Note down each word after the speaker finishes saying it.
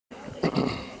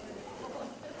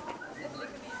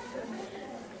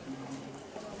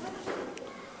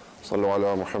صلوا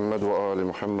على محمد وآل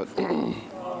محمد.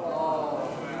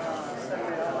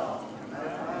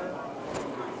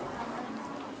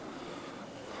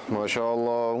 ما شاء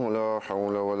الله لا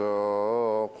حول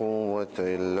ولا قوة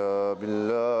إلا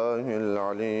بالله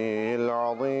العلي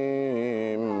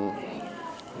العظيم.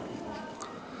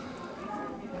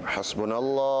 حسبنا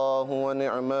الله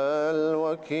ونعم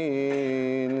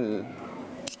الوكيل،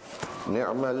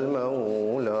 نعم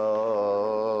المولى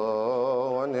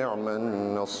ونعم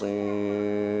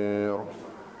النصير.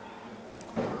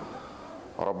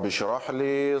 رب اشرح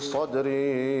لي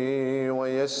صدري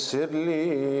ويسر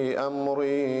لي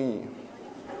أمري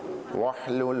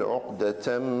واحلل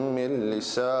عقدة من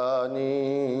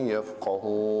لساني يفقه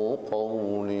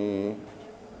قولي.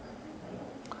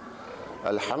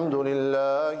 الحمد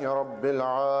لله رب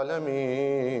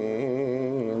العالمين،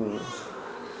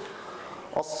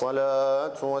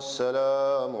 الصلاة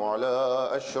والسلام على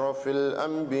أشرف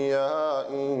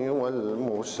الأنبياء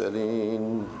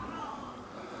والمرسلين،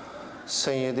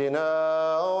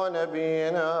 سيدنا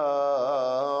ونبينا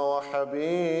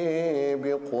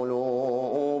وحبيب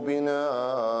قلوبنا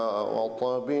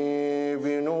وطبيب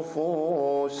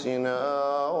نفوسنا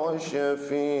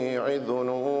وشفيع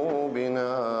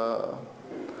ذنوبنا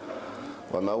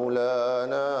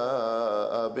ومولانا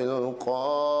أبي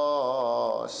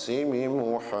القاسم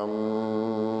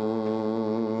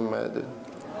محمد.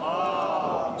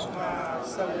 اللهم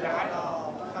صل على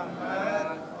محمد.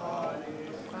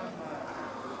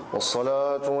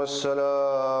 والصلاة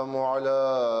والسلام على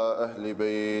أهل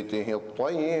بيته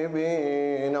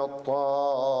الطيبين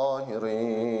الطاهرين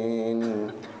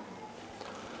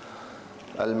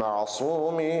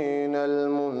المعصومين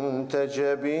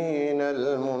المنتجبين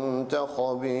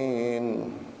المنتخبين،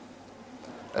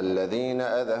 الذين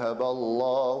أذهب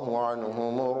الله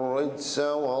عنهم الرجس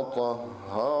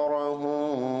وطهرهم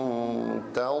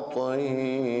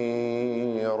تطهيرا.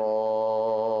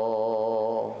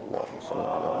 اللهم صل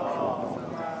على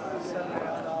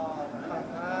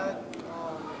محمد.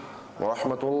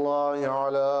 ورحمة الله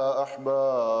على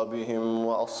أحبابهم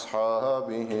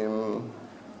وأصحابهم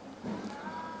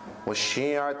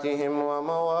وشيعتهم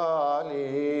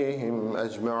ومواليهم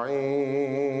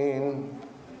أجمعين،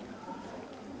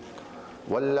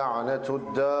 واللعنة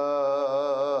الدائمة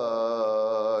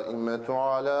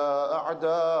على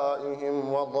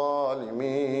أعدائهم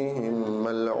وظالميهم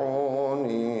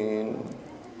ملعونين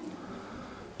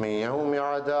من يوم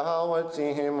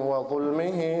عداوتهم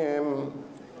وظلمهم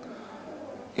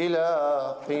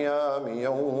إلى قيام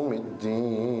يوم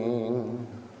الدين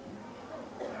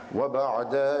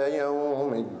وبعد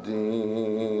يوم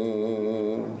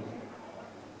الدين.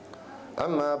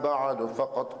 أما بعد،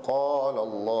 فقد قال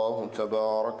الله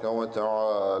تبارك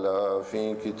وتعالى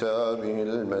في كتابه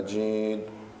المجيد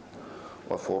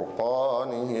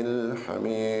وفرقانه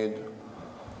الحميد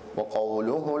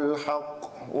وقوله الحق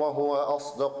وهو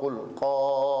أصدق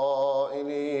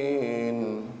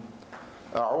القائلين: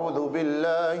 أعوذ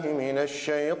بالله من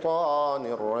الشيطان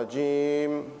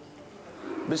الرجيم،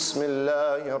 بسم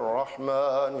الله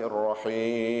الرحمن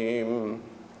الرحيم.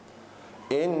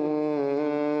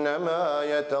 إنما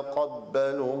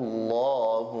يتقبل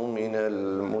الله من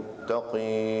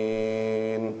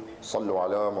المتقين. صلوا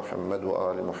على محمد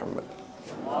وآل محمد.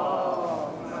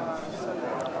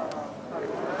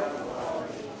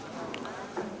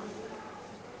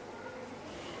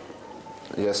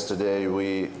 Yesterday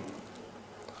we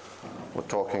were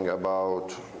talking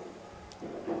about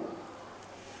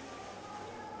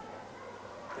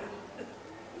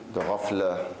the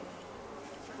ghafla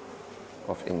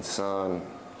of insan,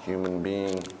 human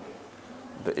being,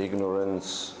 the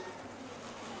ignorance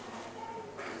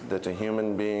that a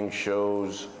human being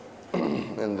shows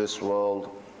in this world.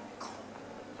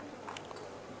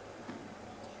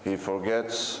 He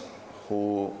forgets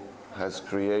who has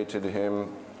created him.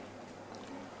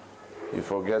 He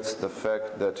forgets the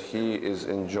fact that he is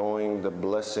enjoying the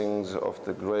blessings of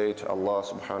the great Allah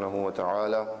subhanahu wa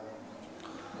ta'ala.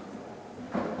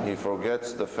 He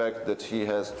forgets the fact that he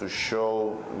has to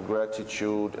show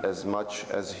gratitude as much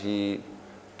as he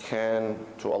can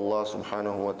to Allah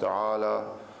subhanahu wa ta'ala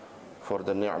for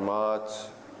the ni'mat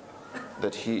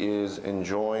that he is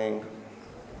enjoying.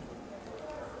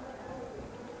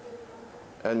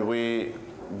 And we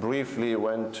briefly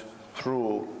went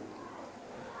through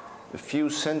a few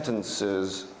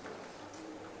sentences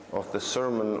of the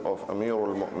sermon of Amir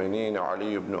al-Mu'mineen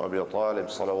Ali ibn Abi Talib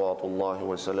salawatullahi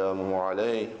wa salamuhu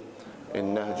alayhi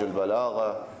in Nahj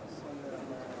al-Balagha.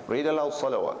 Read aloud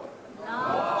salawat.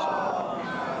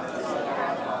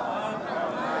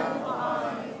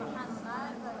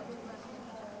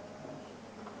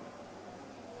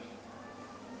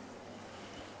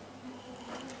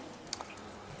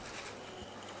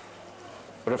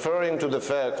 referring to the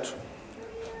fact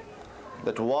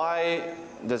that why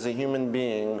does a human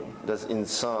being, does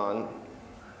insan,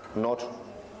 not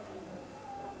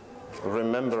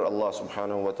remember Allah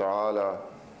subhanahu wa ta'ala?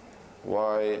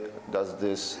 Why does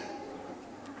this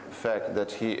fact that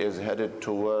he is headed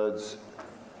towards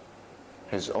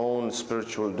his own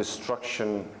spiritual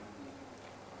destruction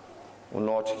will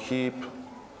not keep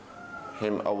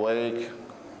him awake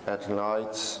at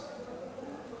nights?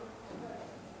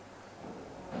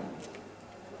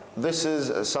 This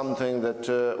is something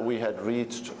that we had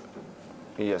reached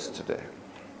yesterday.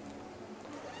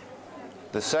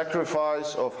 The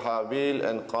sacrifice of Habil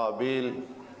and Qabil,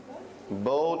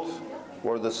 both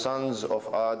were the sons of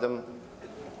Adam.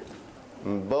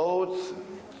 Both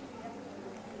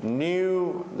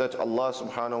knew that Allah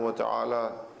subhanahu wa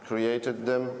ta'ala created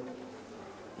them.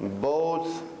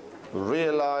 Both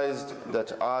realized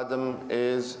that Adam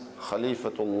is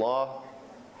Khalifatullah.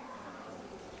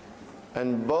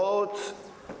 And both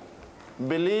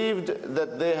believed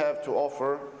that they have to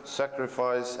offer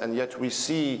sacrifice, and yet we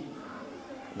see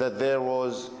that there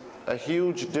was a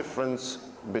huge difference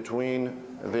between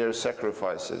their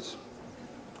sacrifices.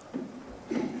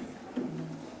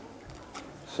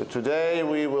 So today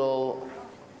we will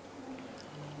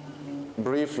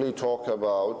briefly talk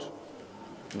about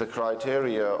the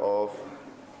criteria of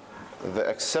the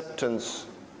acceptance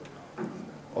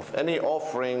of any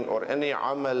offering or any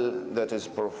amal that is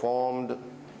performed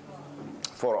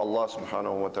for Allah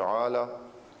subhanahu wa ta'ala,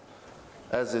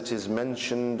 as it is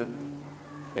mentioned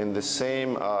in the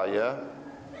same ayah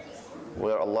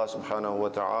where Allah subhanahu wa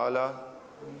ta'ala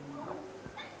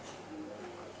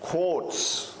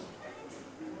quotes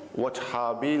what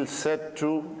Habil said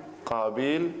to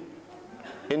Qabil,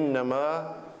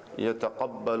 إِنَّمَا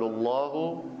يَتَقَبَّلُ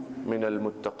اللَّهُ مِنَ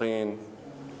الْمُتَّقِينَ,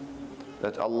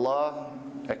 that Allah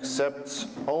accepts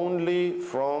only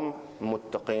from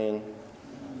muttaqeen.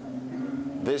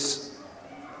 This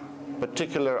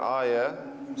particular ayah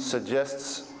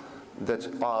suggests that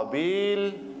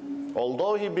Qabil,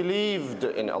 although he believed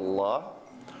in Allah,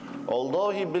 although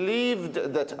he believed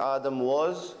that Adam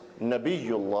was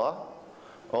Nabiyullah,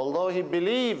 although he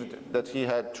believed that he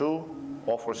had to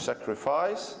offer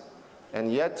sacrifice,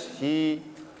 and yet he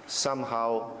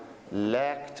somehow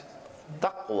lacked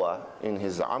taqwa in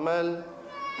his amal,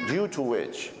 due to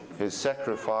which his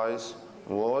sacrifice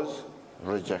was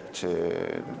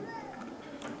rejected.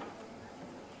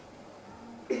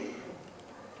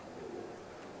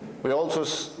 We also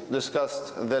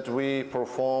discussed that we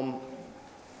perform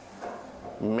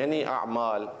many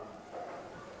a'mal,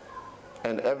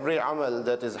 and every amal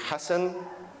that is hasan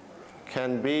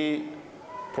can be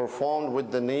performed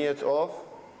with the niyat of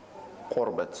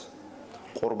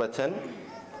qurbatan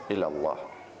ila Allah.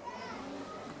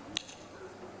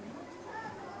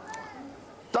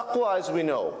 Taqwa, as we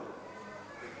know,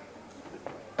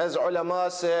 as ulama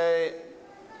say,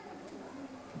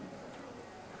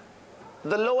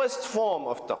 the lowest form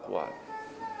of taqwa,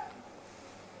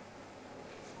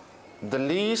 the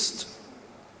least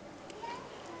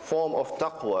form of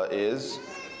taqwa is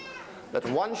that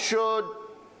one should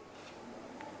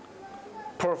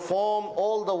perform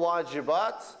all the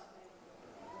wajibat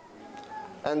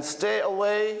and stay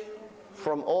away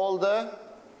from all the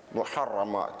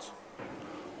muharramat.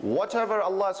 Whatever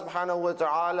Allah subhanahu wa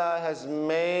ta'ala has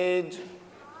made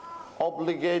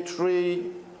obligatory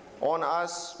on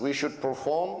us, we should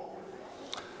perform,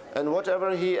 and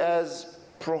whatever He has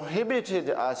prohibited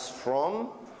us from,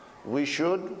 we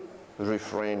should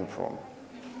refrain from.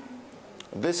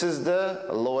 This is the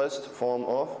lowest form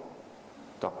of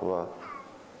taqwa.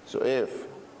 So if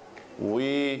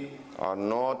we are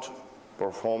not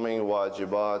performing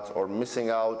wajibat or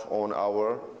missing out on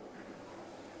our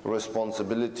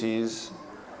responsibilities,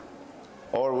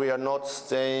 or we are not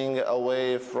staying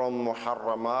away from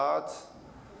muharramat,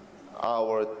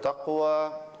 our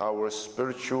taqwa, our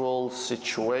spiritual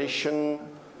situation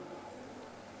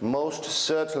most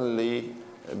certainly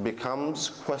becomes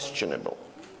questionable.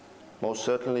 Most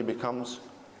certainly becomes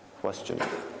questionable.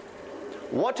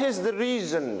 What is the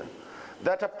reason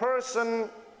that a person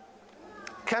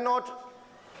cannot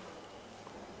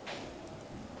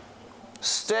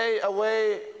stay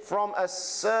away from a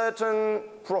certain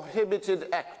prohibited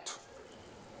act,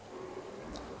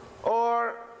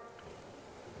 or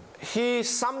he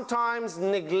sometimes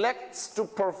neglects to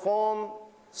perform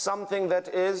something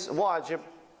that is wajib?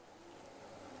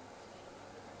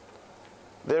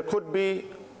 There could be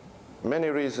many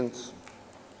reasons,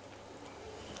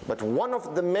 but one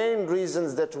of the main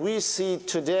reasons that we see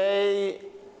today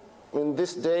in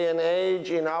this day and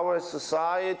age in our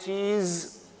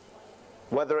societies,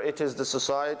 whether it is the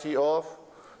society of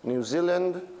New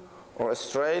Zealand or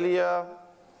Australia,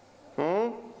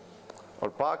 or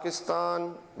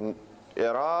Pakistan,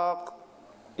 Iraq,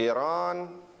 Iran,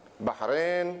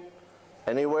 Bahrain,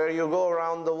 anywhere you go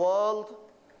around the world,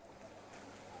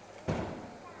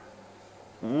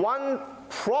 one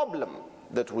problem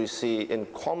that we see in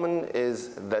common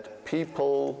is that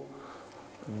people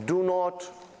do not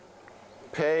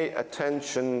pay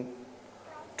attention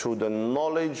to the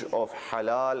knowledge of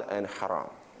halal and haram.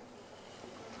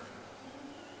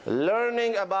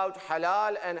 Learning about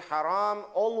halal and haram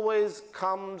always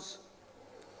comes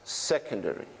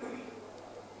secondary.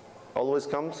 Always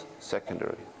comes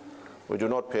secondary. We do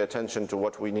not pay attention to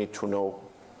what we need to know.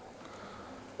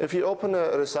 If you open a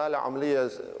Risala Amliya,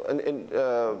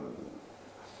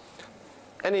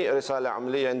 any Risala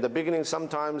Amliya, in the beginning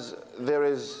sometimes there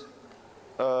is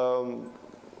a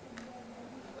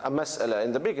mas'ala.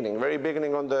 In the beginning, very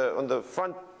beginning, on the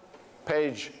front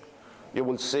page, you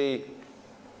will see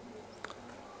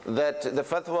that the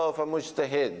fatwa of a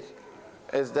mujtahid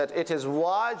is that it is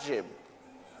wajib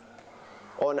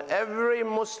on every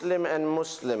Muslim and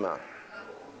Muslimah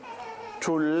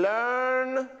to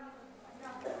learn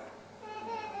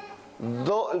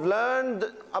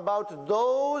about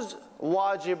those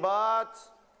wajibat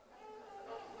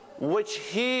which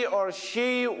he or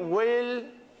she will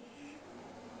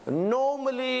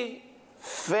normally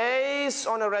face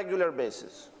on a regular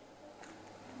basis.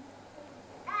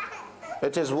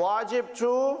 It is wajib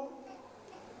to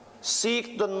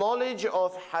seek the knowledge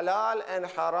of halal and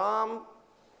haram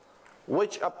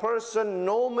which a person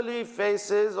normally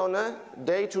faces on a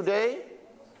day-to-day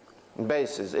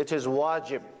basis. It is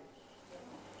wajib.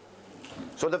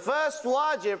 So the first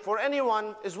wajib for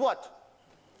anyone is what?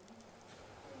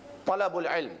 Talabul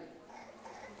ilm.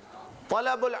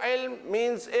 Talabul ilm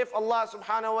means if Allah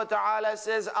subhanahu wa ta'ala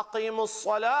says aqimus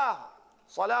salah,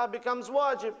 salah becomes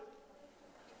wajib.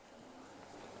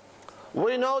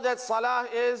 We know that salah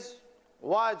is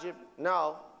wajib.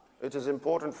 Now, it is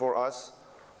important for us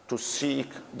to seek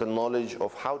the knowledge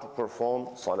of how to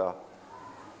perform salah.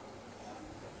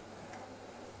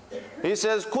 He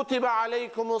says, Kutiba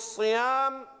alaykumus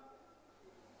siyam,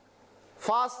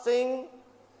 fasting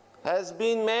has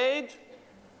been made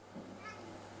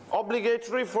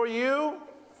obligatory for you,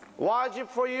 wajib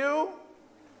for you.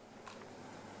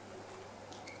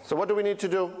 So what do we need to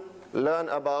do? Learn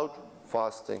about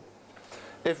fasting.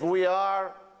 If we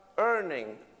are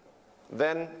earning,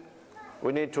 then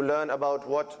we need to learn about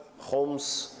what?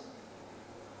 Khums,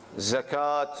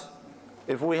 zakat.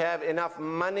 If we have enough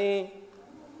money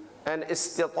and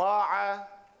istita'a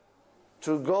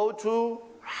to go to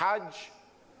Hajj,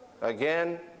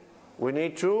 again, we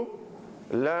need to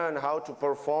learn how to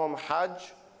perform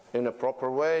Hajj in a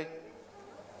proper way.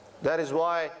 That is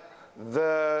why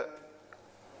the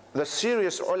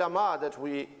serious ulama that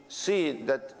we see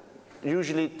that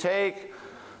usually take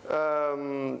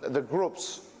the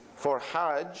groups for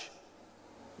Hajj,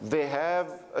 they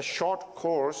have a short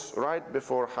course right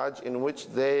before Hajj in which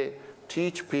they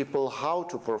teach people how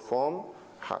to perform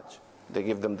Hajj. They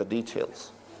give them the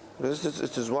details. It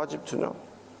is wajib to know.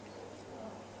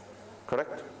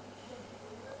 Correct?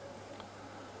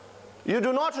 You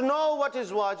do not know what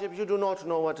is wajib, you do not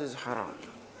know what is haram.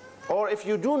 Or if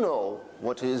you do know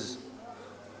what is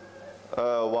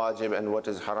wajib and what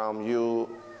is haram, you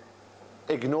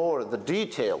ignore the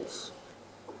details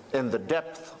in the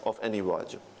depth of any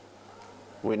wajib.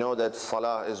 We know that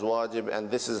salah is wajib and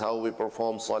this is how we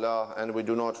perform salah, and we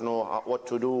do not know what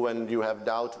to do when you have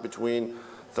doubt between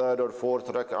third or fourth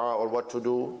rak'ah, or what to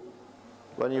do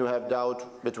when you have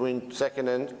doubt between second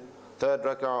and third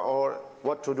rak'ah, or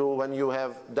what to do when you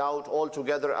have doubt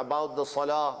altogether about the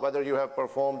salah, whether you have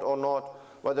performed or not,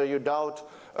 whether you doubt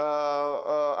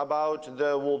about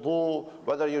the wudu,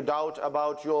 whether you doubt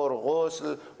about your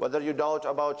ghusl, whether you doubt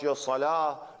about your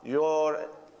salah, your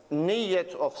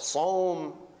niyyat of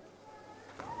sawm.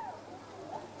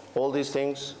 All these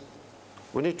things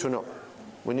we need to know,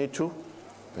 we need to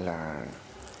learn.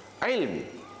 Ilm.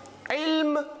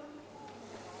 Ilm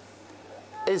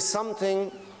is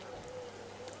something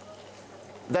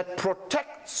that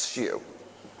protects you.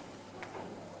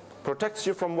 Protects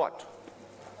you from what?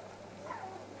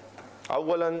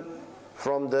 Awalan,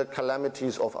 from the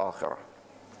calamities of akhirah.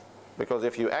 Because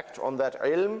if you act on that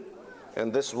ilm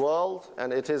in this world,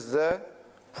 and it is the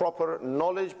proper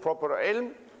knowledge, proper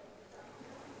ilm,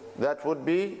 that would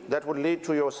lead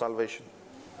to your salvation.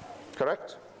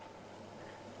 Correct?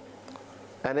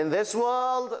 And in this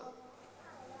world,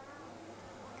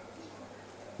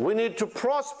 we need to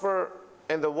prosper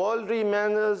in the worldly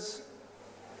manners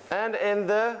and in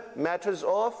the matters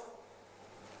of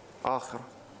akhirah.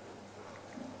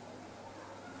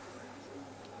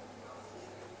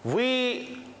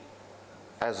 We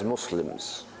as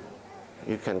Muslims,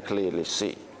 you can clearly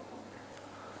see,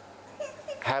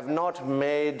 have not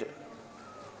made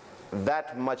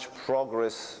that much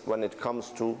progress when it comes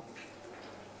to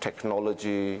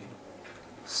technology,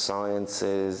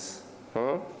 sciences.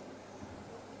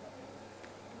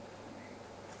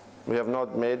 We have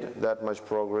not made that much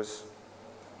progress.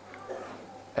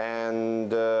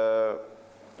 And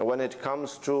when it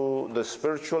comes to the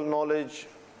spiritual knowledge,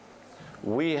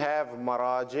 we have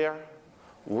maraji',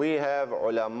 we have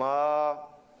ulama,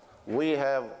 we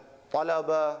have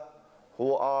talaba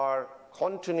who are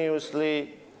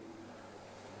continuously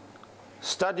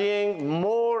studying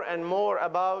more and more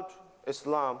about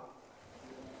Islam.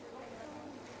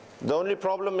 The only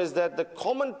problem is that the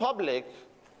common public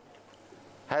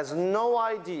has no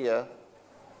idea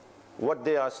what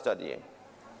they are studying.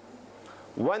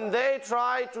 When they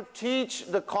try to teach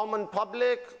the common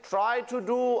public, try to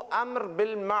do amr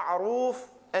bil ma'roof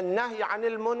and nahy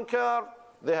anil munkar,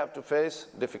 they have to face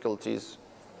difficulties.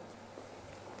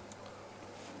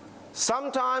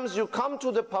 Sometimes you come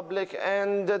to the public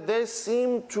and they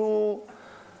seem to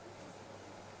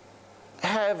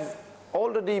have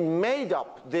already made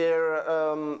up their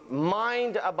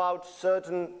mind about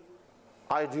certain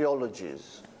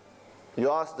ideologies.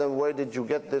 You ask them, where did you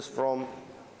get this from?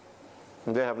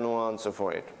 They have no answer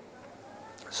for it.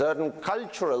 Certain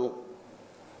cultural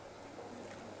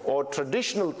or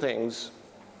traditional things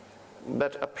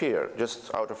that appear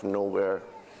just out of nowhere.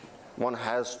 One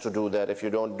has to do that. If you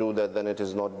don't do that, then it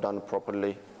is not done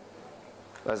properly.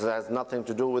 As it has nothing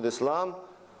to do with Islam,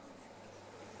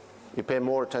 you pay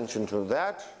more attention to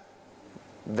that,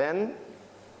 then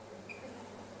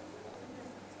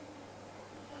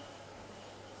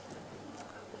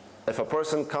if a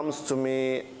person comes to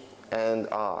me and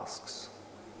asks,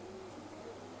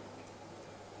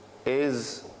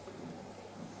 is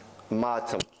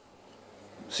matam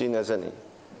seen as any?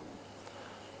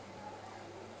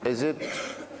 Is it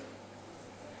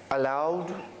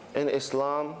allowed in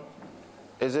Islam?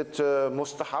 Is it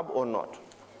mustahab or not?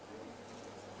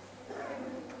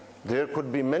 There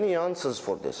could be many answers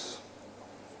for this.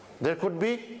 There could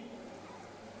be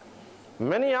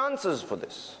many answers for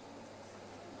this.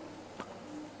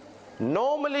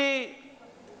 Normally,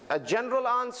 a general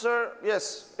answer,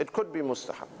 yes, it could be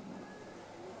mustahab,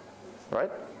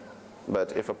 right?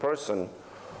 But if a person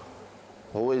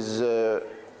who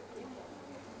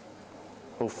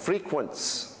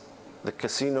frequents the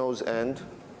casinos and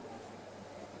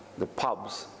the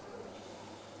pubs,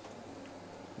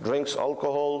 drinks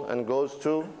alcohol and goes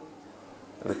to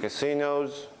the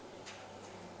casinos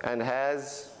and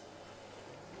has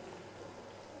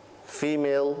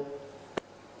female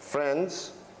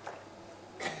friends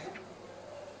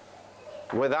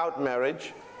without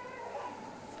marriage,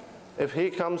 if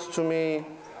he comes to me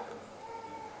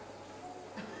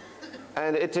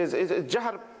and it is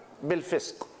jahr bil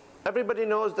fisq, everybody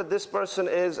knows that this person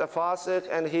is a fasiq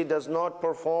and he does not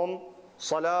perform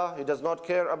salah, he does not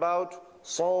care about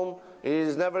Saum, he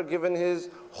is never given his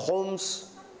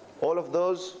khums, all of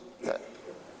those,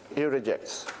 he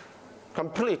rejects,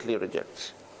 completely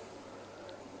rejects.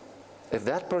 If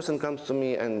that person comes to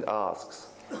me and asks,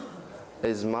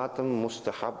 is matam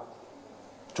mustahab?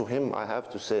 To him I have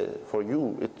to say, for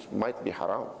you it might be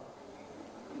haram.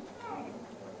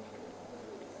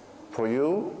 For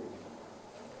you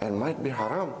it might be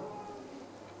haram.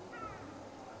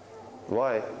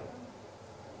 Why?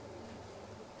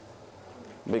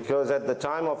 Because at the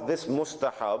time of this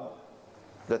mustahab,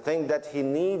 the thing that he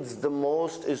needs the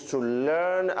most is to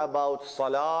learn about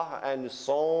salah and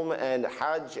saum and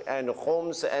hajj and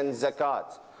khums and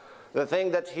zakat. The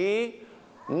thing that he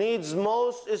needs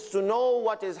most is to know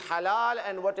what is halal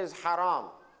and what is haram.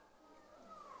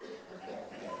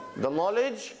 The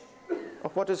knowledge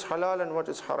of what is halal and what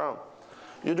is haram.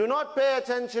 You do not pay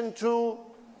attention to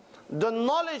the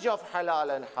knowledge of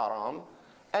halal and haram,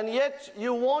 and yet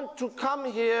you want to come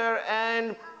here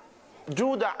and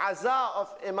do the aza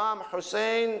of Imam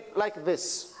Hussein like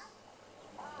this.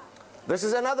 This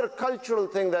is another cultural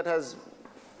thing that has,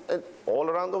 all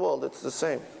around the world it's the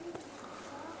same.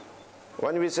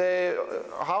 When we say,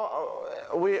 how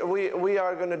we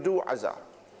are going to do aza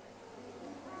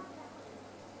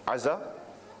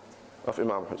of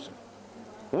Imam Hussein.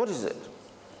 What is it?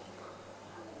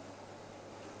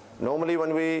 Normally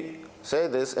when we say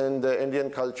this in the Indian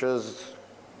cultures,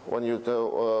 when you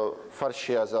do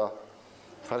farshi aza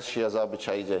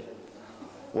bichai jai.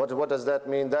 What does that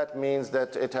mean? That means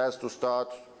that it has to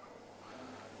start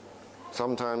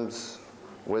sometimes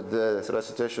with the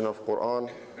recitation of Quran,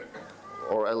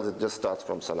 or else it just starts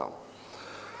from salam.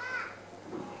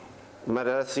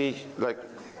 Marasi, like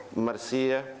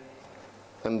Marsiya,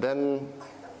 and then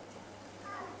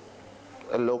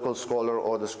a local scholar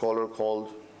or the scholar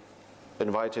called,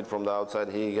 invited from the outside,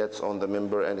 he gets on the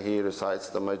minbar and he recites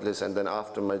the majlis, and then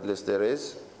after majlis there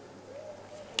is,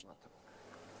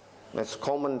 that's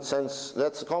common sense,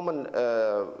 that's a common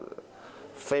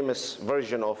famous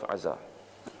version of Aza.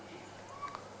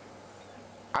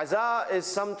 Aza is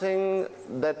something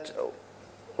that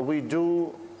we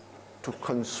do to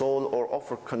console or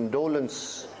offer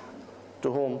condolence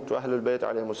to whom? To Ahlul Bayt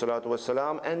alayhimu salatu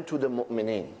wassalam and to the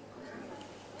mu'mineen.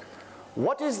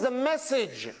 What is the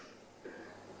message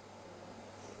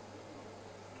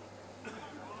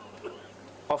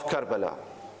of Karbala?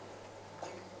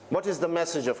 What is the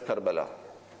message of Karbala?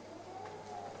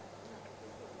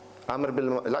 Amr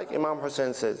bil, like Imam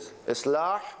Hussein says,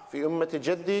 Islah fi ummati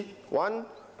jaddi, 1,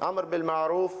 Amr bil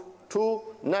ma'roof, 2,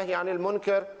 Nahi anil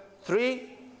munkar, 3,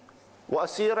 wa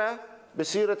asira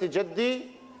bisirati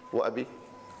jaddi wa abi.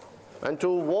 And to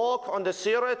walk on the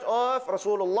sirat of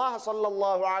Rasulullah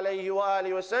sallallahu alayhi wa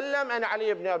alihi wa sallam and Ali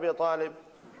ibn Abi Talib.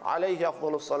 Alayhi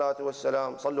afdalu salatu wa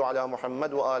salam. Sallu ala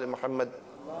Muhammad wa ali Muhammad.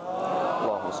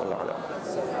 Allahumma salli ala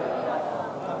Muhammad.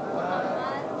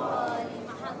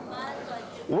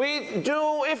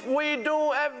 If we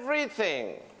do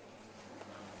everything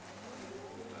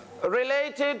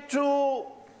related to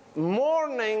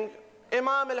mourning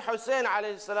Imam al-Hussein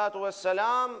alayhi salatu wa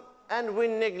salam, and we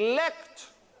neglect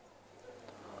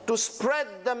to spread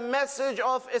the message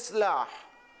of Islah,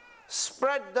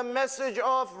 spread the message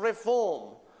of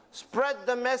reform, spread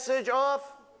the message of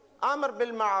Amr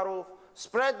bil Ma'ruf,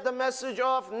 spread the message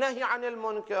of Nahi anil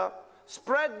Munkar,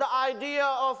 spread the idea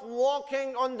of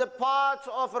walking on the path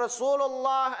of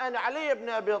Rasulullah and Ali ibn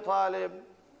Abi Talib,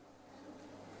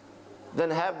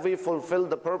 then have we fulfilled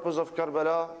the purpose of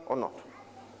Karbala or not?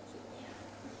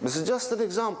 This is just an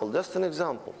example, just an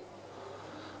example.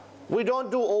 We don't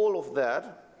do all of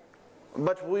that,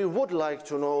 but we would like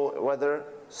to know whether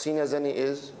Sinazani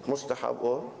is mustahab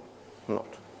or not.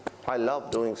 I love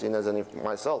doing Sinazani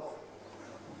myself.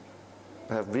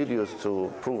 I have videos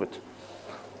to prove it.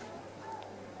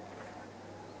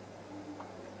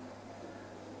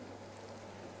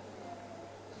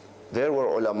 There were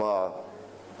ulama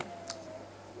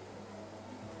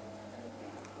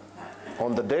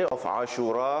on the day of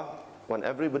Ashura, when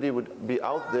everybody would be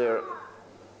out there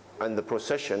in the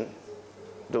procession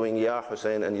doing Ya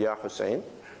Hussein and Ya Hussein,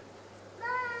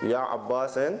 Ya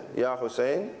Abbas and Ya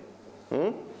Hussein.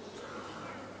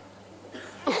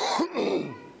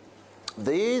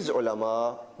 These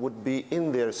ulama would be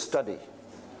in their study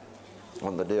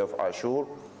on the day of Ashur,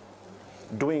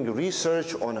 doing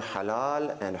research on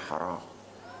halal and haram,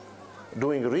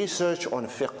 doing research on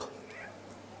fiqh.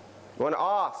 When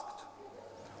asked,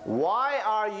 why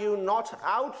are you not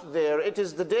out there? It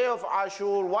is the day of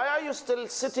Ashur. Why are you still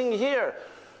sitting here?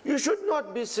 You should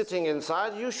not be sitting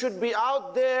inside. You should be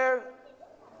out there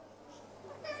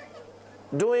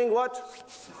doing what?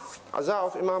 Azaa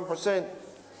of Imam Hussein.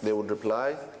 They would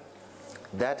reply,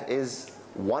 that is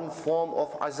one form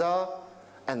of azaa,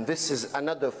 and this is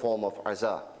another form of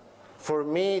azaa. For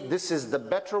me, this is the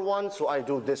better one, so I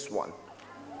do this one.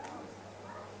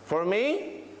 For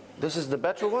me, this is the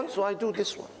better one, so I do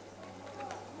this one.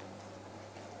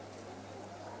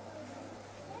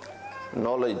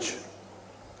 Knowledge.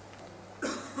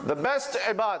 The best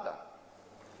ibadah.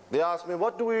 They asked me,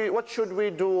 what should we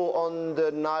do on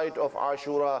the night of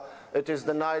Ashura? It is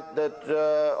the night that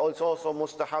it's also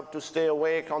mustahab to stay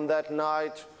awake on that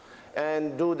night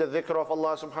and do the dhikr of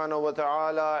Allah subhanahu wa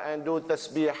ta'ala and do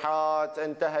tasbihat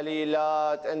and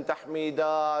tahlilat and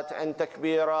tahmidat and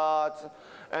takbirat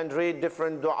and read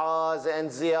different du'as and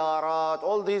ziyarat.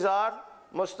 All these are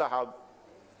mustahab.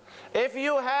 If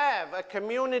you have a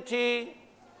community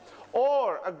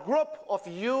or a group of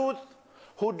youth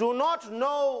who do not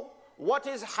know what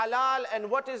is halal and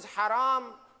what is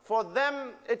haram, for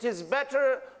them it is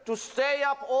better to stay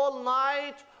up all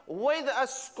night with a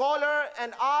scholar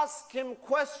and ask him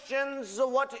questions,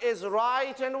 what is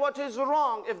right and what is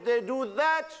wrong. If they do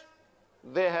that,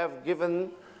 they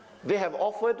have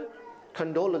offered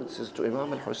condolences to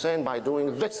Imam al-Hussein by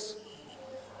doing this.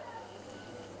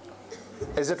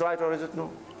 Is it right or is it no?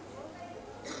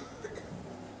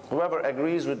 Whoever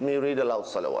agrees with me, read aloud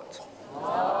salawat.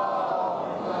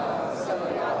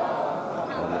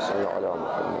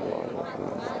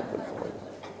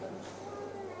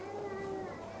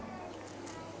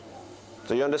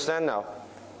 So you understand now?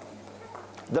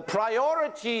 The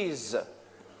priorities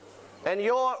and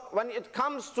when it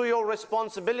comes to your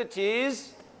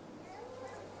responsibilities,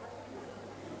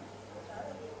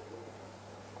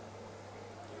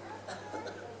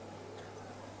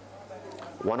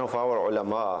 One of our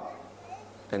ulama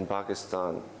in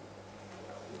Pakistan,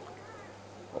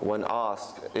 when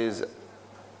asked, is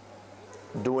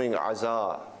doing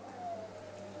aza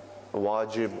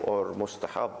wajib or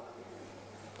mustahab,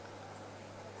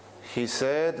 he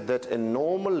said that in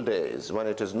normal days, when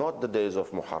it is not the days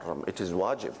of Muharram, it is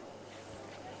wajib.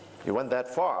 He went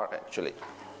that far, actually.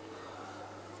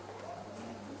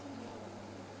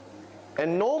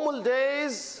 In normal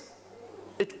days,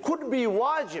 it could be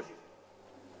wajib.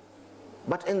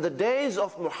 But in the days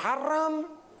of Muharram,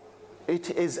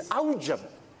 it is awjab.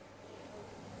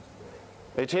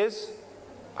 It is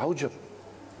awjab.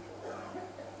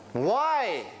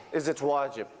 Why is it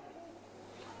wajib?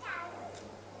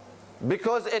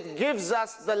 Because it gives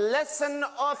us the lesson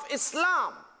of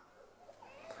Islam,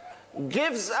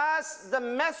 gives us the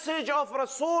message of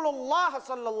Rasulullah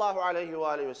sallallahu alayhi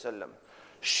wa sallam,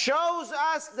 shows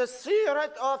us the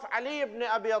seerat of Ali ibn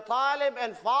Abi Talib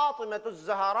and Fatima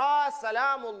al-Zahra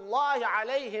salamullahi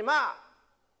alayhima.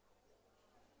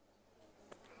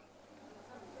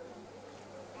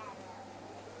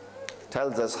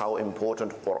 Tells us how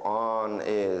important Quran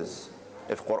is.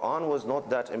 If Quran was not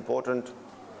that important,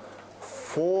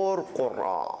 four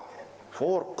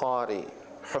qari,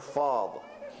 hufad,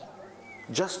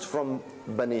 just from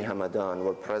Bani Hamadan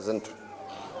were present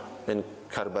in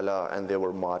Karbala, and they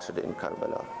were martyred in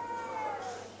Karbala.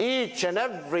 Each and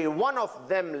every one of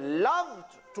them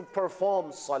loved to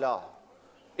perform salah.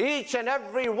 Each and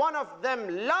every one of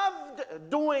them loved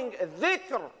doing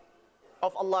dhikr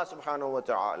of Allah subhanahu wa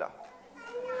ta'ala.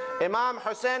 Imam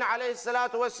Hussein alayhi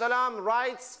salatu wasalam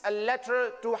writes a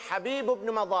letter to Habib ibn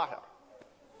Madahir.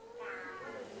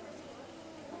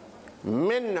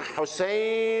 من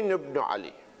حسين بن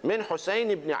علي من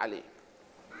حسين بن علي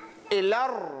إلى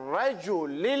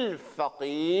الرجل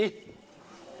الفقيه,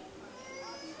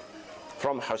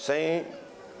 from Hussein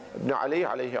ibn Ali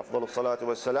alayhi afdal salatu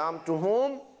wassalam, to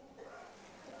whom?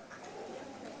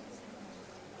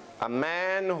 A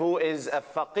man who is a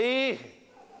faqih.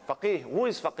 Faqih, who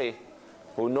is faqih?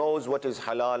 Who knows what is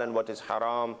halal and what is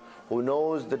haram, who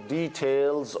knows the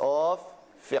details of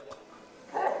fiqh.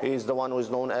 He is the one who is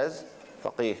known as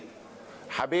faqih.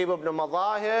 Habib ibn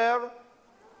Madahir,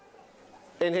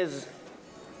 in his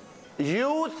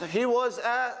youth, he was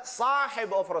a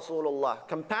sahib of Rasulullah,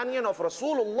 companion of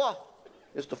Rasulullah.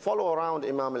 He used to follow around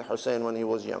Imam al-Hussein when he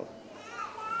was young.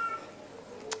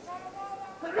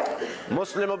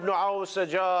 Muslim ibn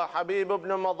Awsaja, Habib ibn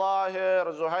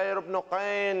Madahir, Zuhair ibn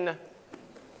Qayn,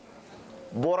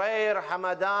 Burair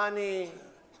Hamadani,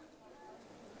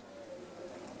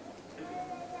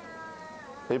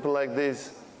 people like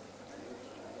this.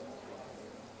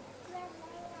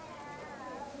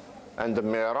 And the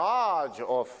miraj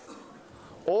of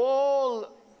all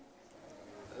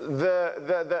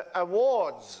the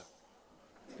awards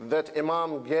that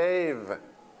Imam gave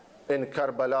in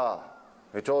Karbala.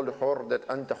 He told Hur that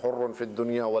Anta Hurrun fi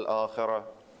dunya wal akhirah.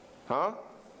 Huh?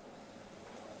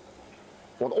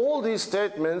 With all these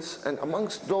statements, and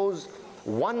amongst those,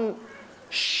 one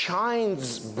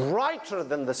shines brighter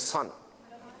than the sun.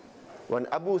 When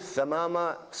Abu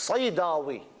Thamama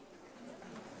Saydawi,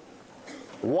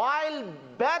 while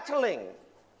battling,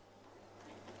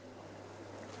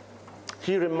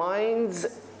 he reminds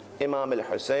Imam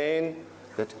al-Hussein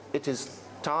that it is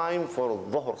time for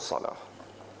Dhuhr Salah.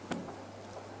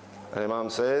 And Imam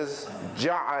says,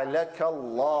 جَعَلَكَ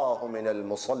اللَّهُ مِنَ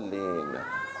الْمُصَلِّينَ.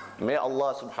 May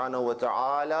Allah subhanahu wa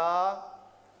ta'ala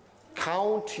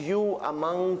count you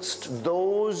amongst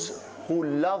those who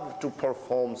love to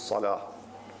perform salah.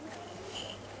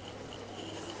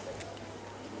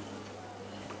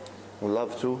 Who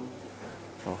love to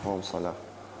perform salah.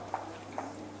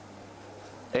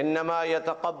 إنما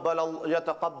يتقبل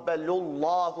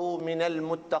الله من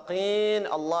المتقين.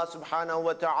 Allah subhanahu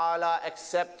wa ta'ala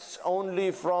accepts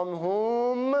only from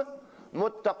whom?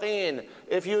 Muttaqeen.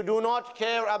 If you do not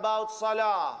care about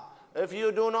salah, if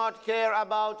you do not care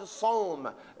about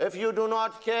Sawm, if you do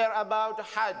not care about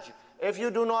Hajj, if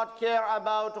you do not care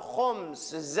about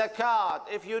Khums, Zakat,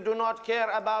 if you do not care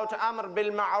about Amr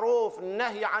bil Ma'ruf,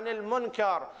 Nahy anil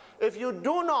Munkar, if you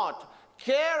do not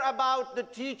care about the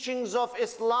teachings of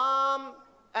Islam,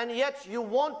 and yet you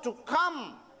want to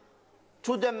come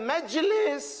to the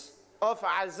majlis of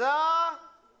Azaa,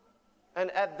 and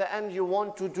at the end you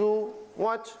want to do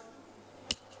what?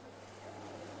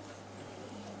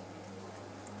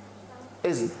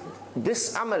 Is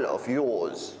this amal of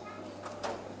yours,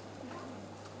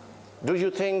 do you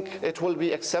think it will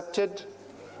be accepted?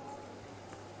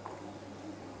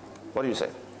 What do you say?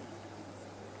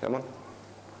 Come on.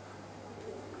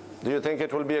 Do you think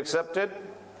it will be accepted?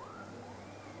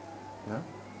 No?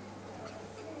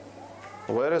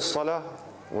 Where is Salah?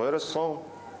 Where is Sawm?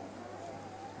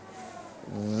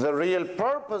 The real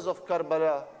purpose of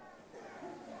Karbala.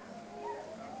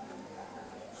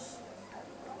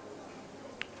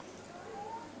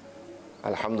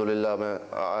 Alhamdulillah, man,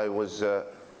 I was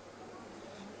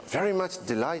very much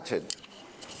delighted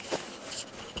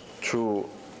to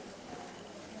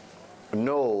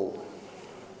know,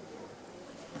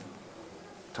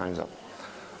 time's up,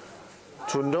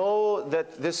 to know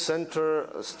that this center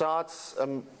starts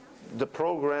the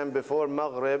program before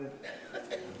Maghrib,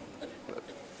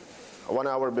 1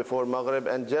 hour before Maghrib,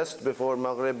 and just before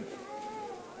Maghrib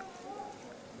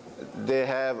they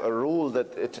have a rule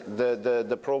that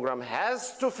the program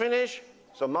has to finish,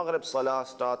 so Maghrib Salah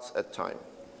starts at time.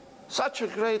 Such a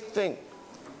great thing.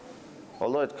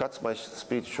 Although it cuts my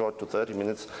speech short to 30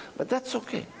 minutes, but that's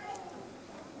okay.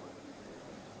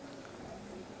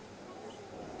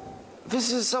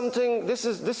 This is something, this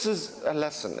is a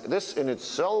lesson. This in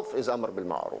itself is Amr bil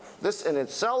Ma'ruf. This in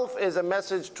itself is a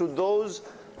message to those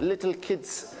little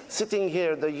kids sitting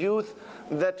here, the youth,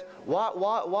 that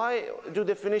why do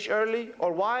they finish early?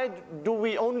 Or why do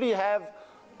we only have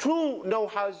 2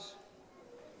 no-haz?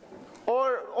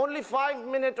 Or only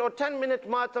 5-minute or 10-minute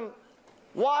matam?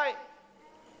 Why?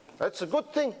 That's a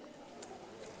good thing.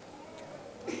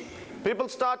 People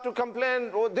start to complain,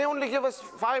 oh, they only give us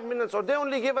 5 minutes, or they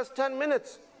only give us 10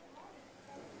 minutes.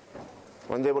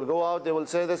 When they will go out, they will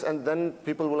say this, and then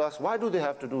people will ask, why do they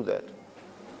have to do that?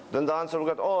 Then the answer will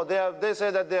get, oh, they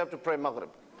say that they have to pray Maghrib.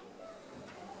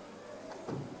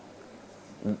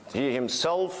 He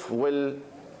himself will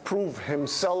prove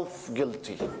himself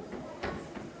guilty.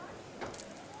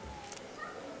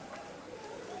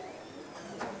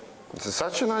 It's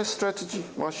such a nice strategy,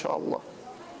 mashallah.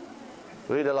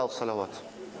 Read aloud salawat.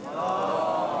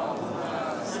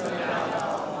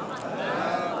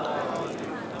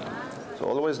 So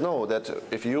always know that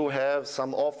if you have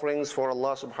some offerings for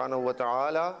Allah subhanahu wa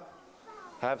ta'ala,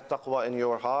 have taqwa in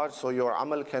your heart so your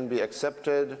amal can be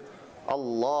accepted.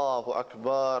 Allahu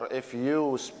Akbar. If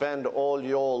you spend all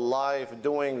your life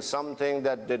doing something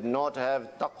that did not have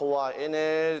taqwa in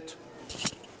it,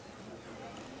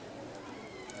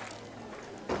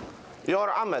 your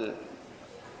amal,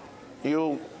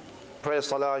 you pray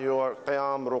salah, your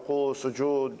qiyam, ruku,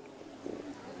 sujood,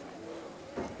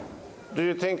 do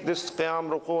you think this qiyam,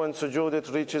 ruku and sujood, it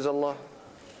reaches Allah?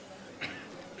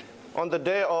 On the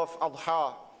day of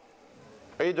Adha,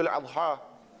 Eid al-Adha,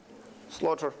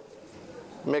 slaughter,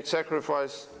 make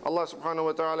sacrifice. Allah subhanahu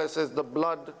wa ta'ala says, the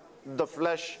blood, the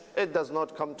flesh, it does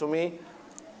not come to me.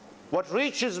 What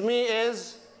reaches me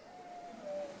is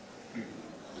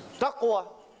taqwa.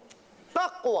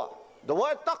 Taqwa. The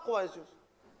word taqwa is used.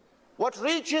 What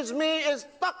reaches me is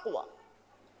taqwa.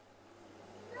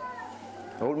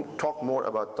 We'll talk more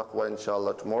about taqwa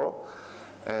inshallah tomorrow,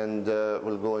 and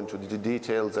we'll go into the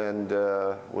details, and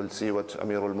we'll see what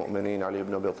Amirul Mu'mineen Ali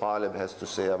ibn Abi Talib has to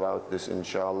say about this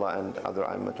inshallah, and other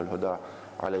A'immatul Huda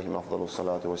alayhim afdalu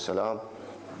salatu wassalam.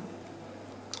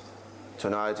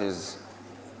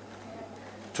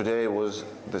 Today was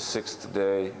the 6th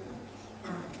day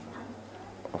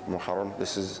of Muharram.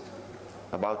 This is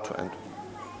about to end.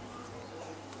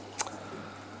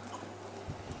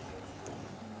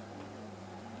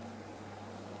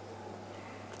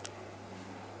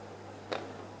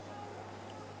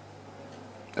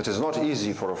 It is not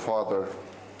easy for a father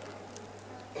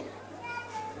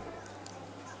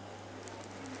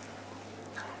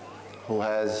who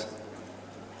has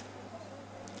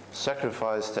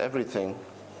sacrificed everything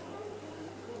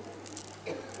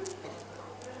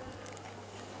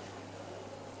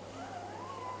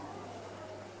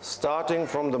starting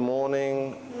from the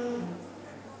morning,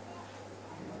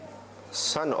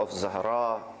 son of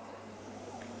Zahra,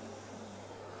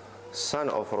 son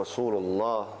of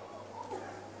Rasulullah.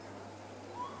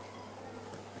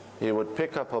 He would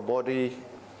pick up a body,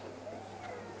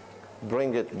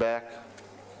 bring it back,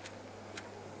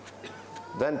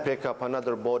 then pick up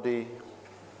another body,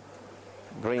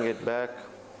 bring it back,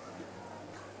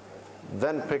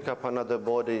 then pick up another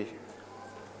body,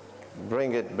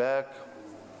 bring it back.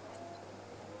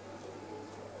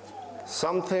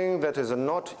 Something that is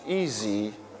not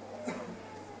easy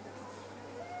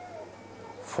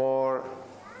for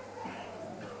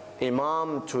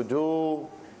Imam to do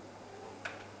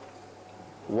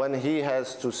when he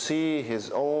has to see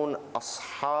his own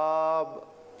ashab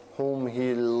whom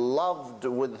he loved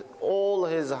with all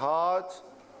his heart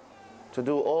to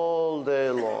do all day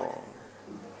long.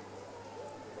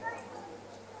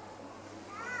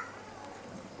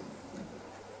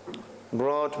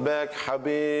 Brought back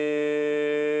Habib.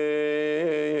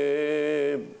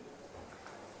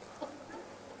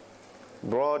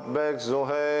 brought back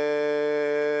Zuhair,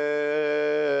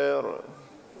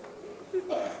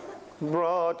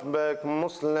 brought back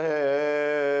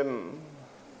Muslim,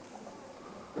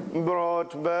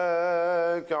 brought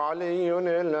back Ali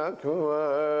al-Akbar,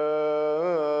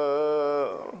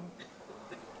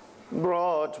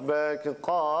 brought back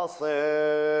Qasim.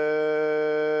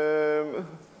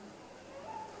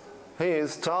 He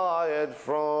is tired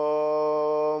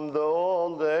from the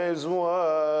all day's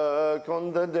work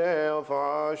on the day of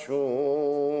Ashur.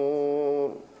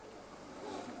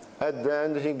 At the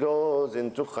end he goes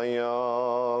into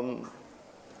Khayyam.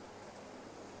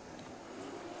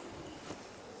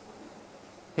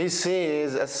 He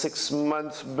sees a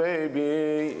 6-month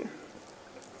baby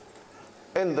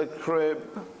in the crib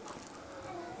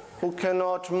who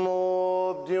cannot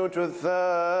move due to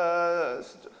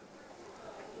thirst.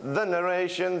 The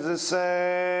narrations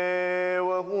say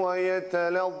وَهُوَ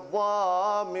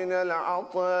يَتَلَظَّى مِنَ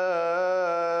الْعَطَشِ.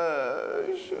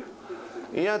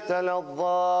 يَتَلَظَّى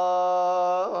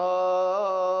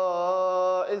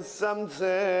is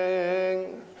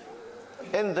something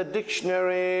in the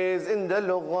dictionaries, in the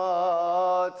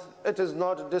lughat, it is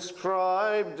not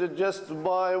described just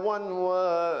by one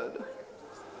word.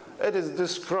 It is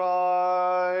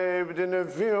described in a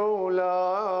few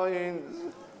lines.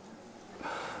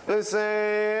 They say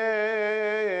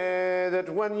that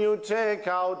when you take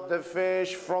out the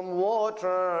fish from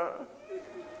water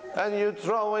and you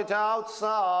throw it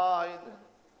outside,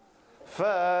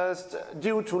 first,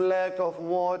 due to lack of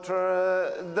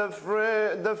water, the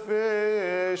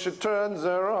fish turns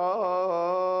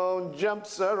around,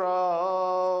 jumps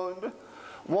around,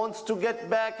 wants to get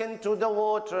back into the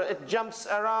water, it jumps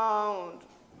around.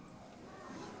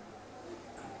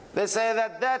 They say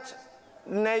that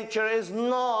nature is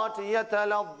not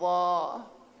yataladha.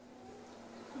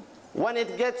 When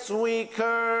it gets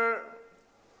weaker,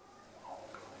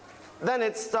 then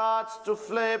it starts to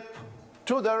flip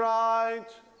to the right,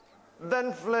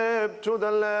 then flip to the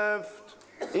left.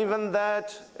 Even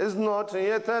that is not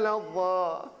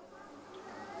yataladha.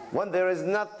 When there is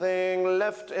nothing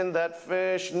left in that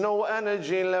fish, no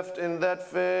energy left in that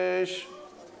fish,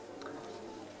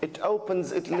 it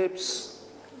opens its lips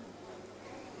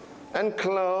and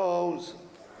close.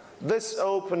 This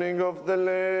opening of the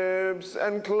lips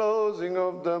and closing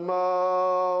of the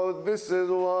mouth, this is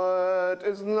what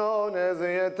is known as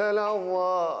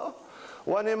yatalawwa.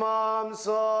 When Imam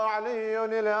saw Ali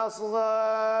al-Asghar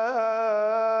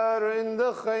in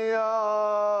the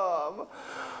Khayyam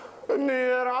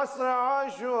near Asr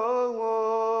Ashur,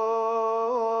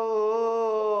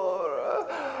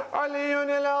 Ali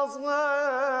al-Asghar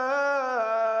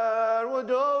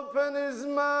would open his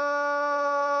mouth,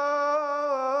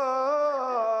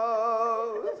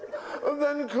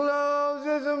 then close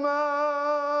his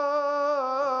mouth.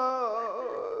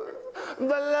 The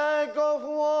lack of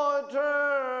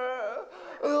water,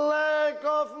 lack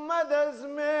of mother's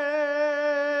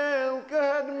milk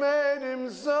had made him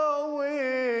so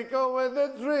weak. Over the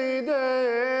 3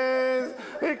 days,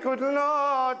 he could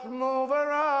not move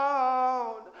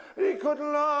around. He could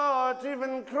not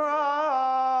even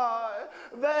cry.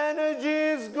 The energy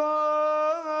is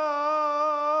gone.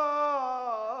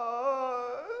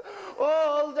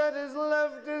 All that is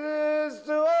left is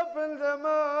to open the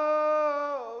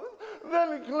mouth,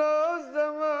 then close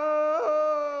the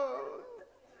mouth.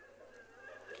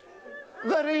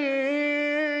 The reeb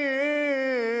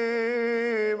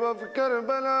of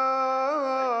Karbala,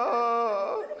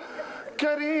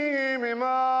 Kareem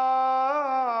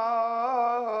Imam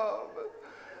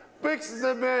picks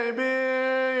the baby,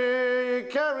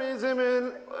 carries him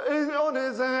on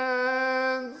his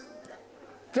hands,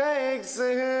 takes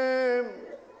him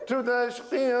to the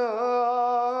Ashqiya.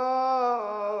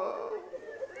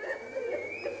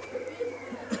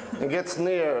 He gets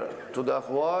near to the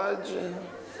Afwaj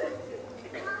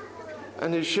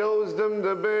and he shows them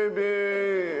the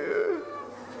baby.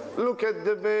 Look at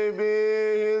the baby,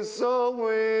 he is so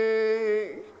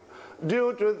weak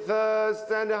due to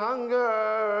thirst and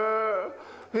hunger.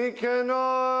 He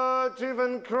cannot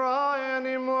even cry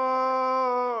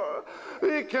anymore.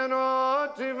 He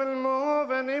cannot even move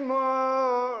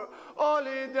anymore. All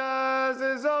he does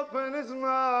is open his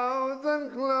mouth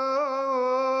and close.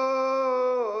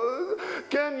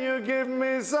 Can you give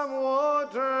me some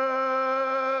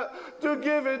water to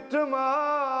give it to my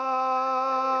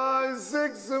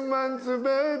 6-month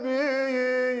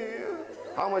baby?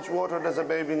 How much water does a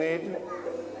baby need?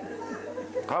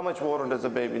 How much water does a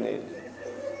baby need?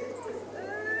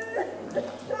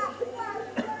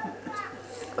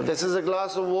 This is a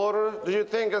glass of water. Do you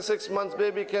think a 6-month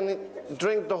baby can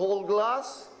drink the whole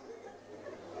glass?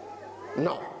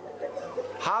 No.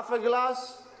 Half a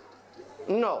glass?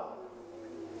 No.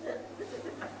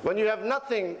 When you have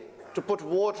nothing to put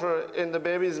water in the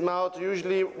baby's mouth,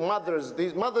 usually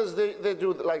these mothers, they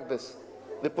do like this.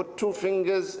 They put 2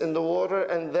 fingers in the water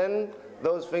and then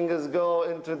those fingers go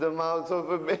into the mouth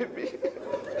of a baby.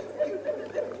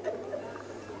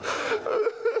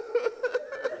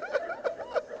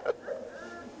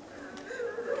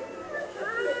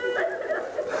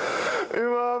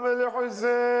 Imam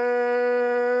al-Hussein,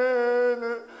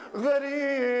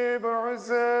 غريب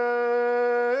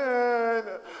حسين,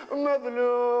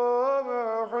 مظلوم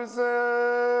حسين,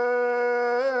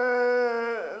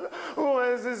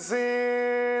 وإذ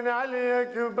السين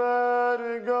عليك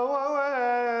كبار go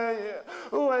away,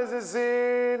 وإذ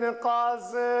السين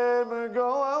قاسم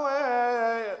go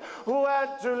away, who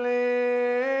had to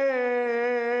leave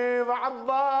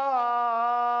Abbas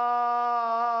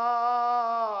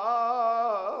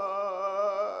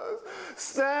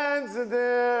stands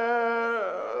there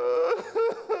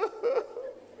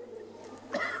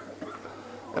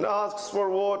and asks for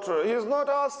water. He's not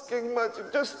asking much,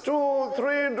 just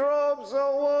 2-3 drops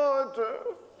of water.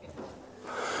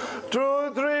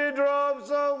 2-3 drops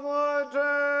of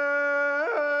water.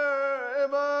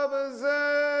 Imam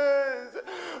says,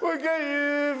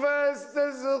 وكيف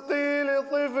استسقي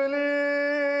لطفلي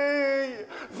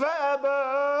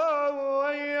فأبوا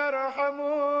أن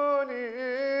يرحموني.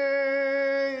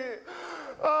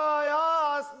 I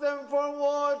asked them for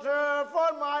water for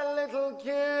my little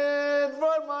kid,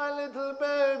 for my little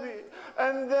baby,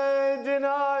 and they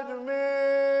denied me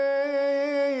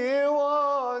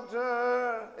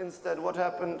water. Instead, what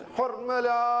happened?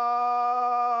 Hurmala.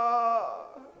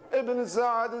 Ibn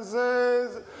Sa'd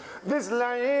says, this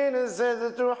line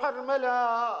says to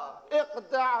Hurmala,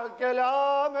 اقطع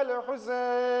كلام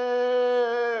الحسين.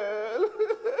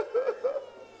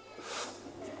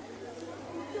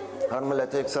 Harmala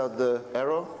takes out the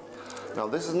arrow. Now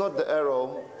this is not the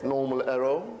arrow, normal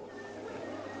arrow.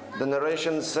 The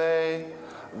narrations say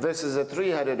this is a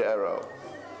 3-headed arrow.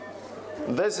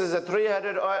 This is a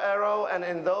 3-headed arrow, and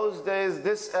in those days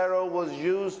this arrow was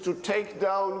used to take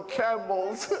down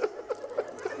camels.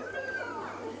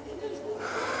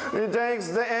 He takes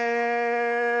the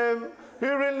aim, he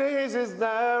releases the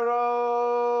arrow.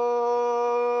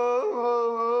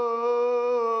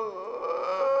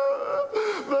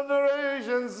 The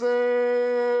narrations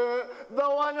say the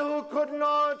one who could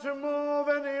not move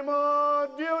anymore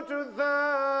due to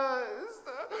thirst.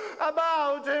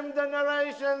 About him the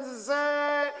narrations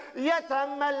say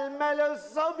يتململ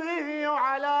الصبي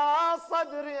على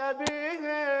صدر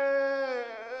أبيه.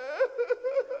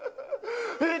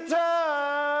 He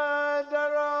turned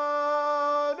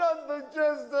around on the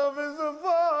chest of his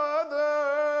father.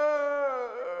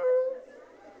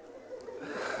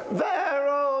 The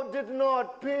arrow did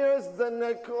not pierce the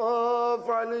neck of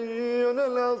Ali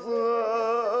al-Asghar.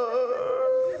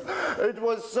 It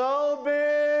was so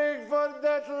big for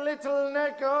that little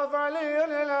neck of Ali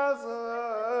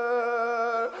al-Asghar.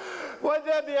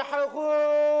 وذبحه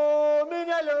من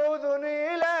الأذن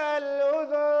إلى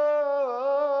الأذن.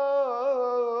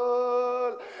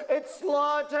 It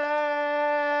slaughtered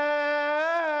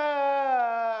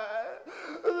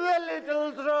the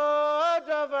little throat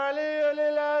of Ali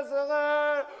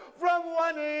al-Asghar from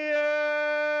one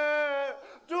ear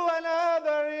to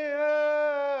another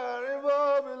ear.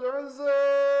 Imam al-Hussein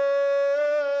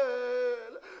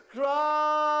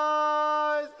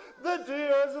cries, the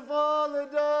tears fall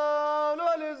down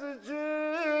on his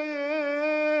cheeks.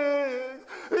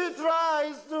 He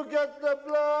tries to get the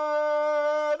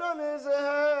blood on his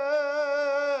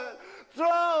head,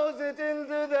 throws it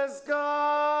into the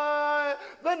sky.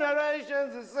 The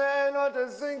narrations say not a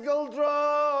single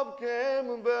drop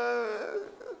came back.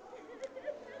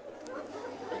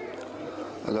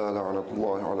 ألا لعنة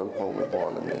الله على القوم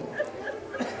الظالمين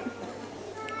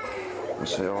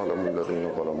وسيعلم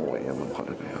الذين ظلموا أي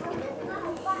منقلب ينقلبون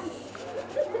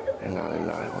إنا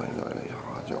لله وإنا إليه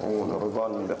راجعون رضا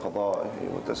بقضائه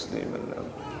وتسليما له.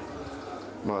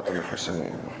 مات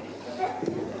الحسين.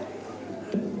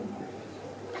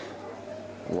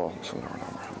 اللهم صل على